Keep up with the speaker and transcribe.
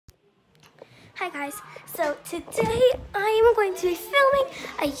Hi guys, so today I am going to be filming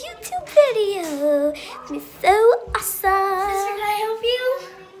a YouTube video. It's gonna be so awesome. Sister, can I help you?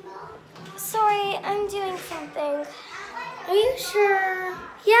 Sorry, I'm doing something. Are you sure?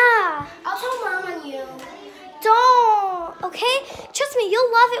 Yeah. I'll tell Mom on you. Don't, okay? Trust me,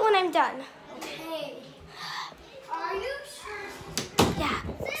 you'll love it when I'm done. Okay. Are you sure? Yeah,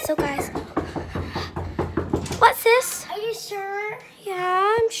 so guys. What's this? Are you sure?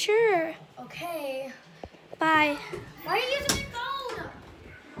 Yeah, I'm sure. Okay. Bye. Why are you using my phone?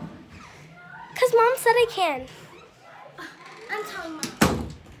 Because Mom said I can. I'm telling Mom.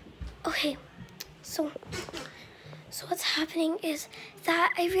 Okay, so what's happening is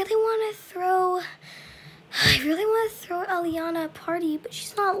that I really want to throw Eliana a party, but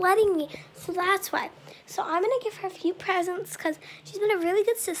she's not letting me, so that's why. So I'm going to give her a few presents because she's been a really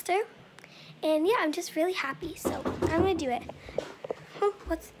good sister, and yeah, I'm just really happy, so I'm going to do it.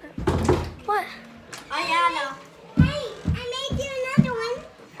 What's that? What? Ayana. Hey, I made you another one.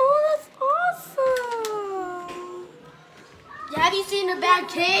 Oh, that's awesome. Have you seen a bad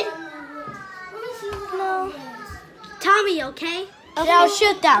kid? No. Tell me, okay? Okay. I'll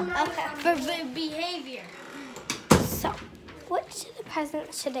shoot them. Okay. For behavior. So, what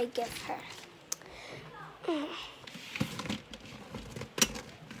present should I give her?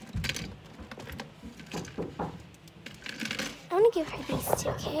 I want to give her these two,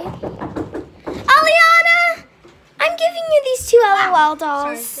 okay? Aliana! I'm giving you these two LOL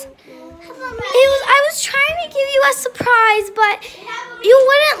dolls. I was trying to give you a surprise, but you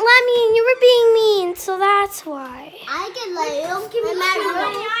wouldn't let me and you were being mean, so that's why. I can let you. Give me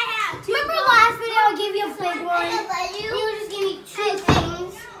Remember last video I gave you a big one? I can let you. You just give me two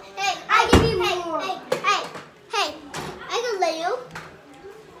things. Hey, I give you more. Hey, I can let you.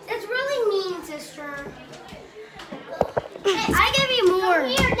 It's really mean, sister. Hey, I give you more. Come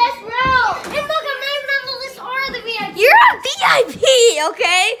here, let's roll. And look, I'm not even on the list or the VIP. You're a VIP,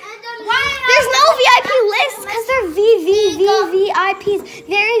 okay? There's no VIP list because they're VVVVIPs.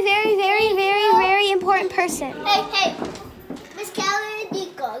 Very, very, very, very, very important person. Hey, Miss Kelly and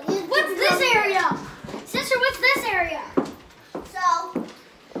Nico. What's this area? Sister, what's this area? So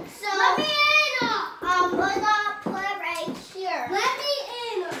let me in. I'm gonna put right here. Let me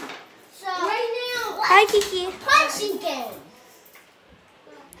in. So right now. Hi, Kiki. Punching game.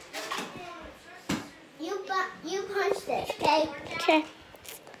 You punch this, okay? Okay.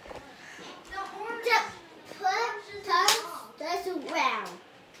 Touch this around.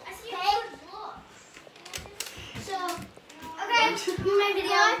 Okay? So, okay, my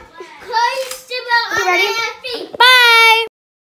video. Could you step out? You ready?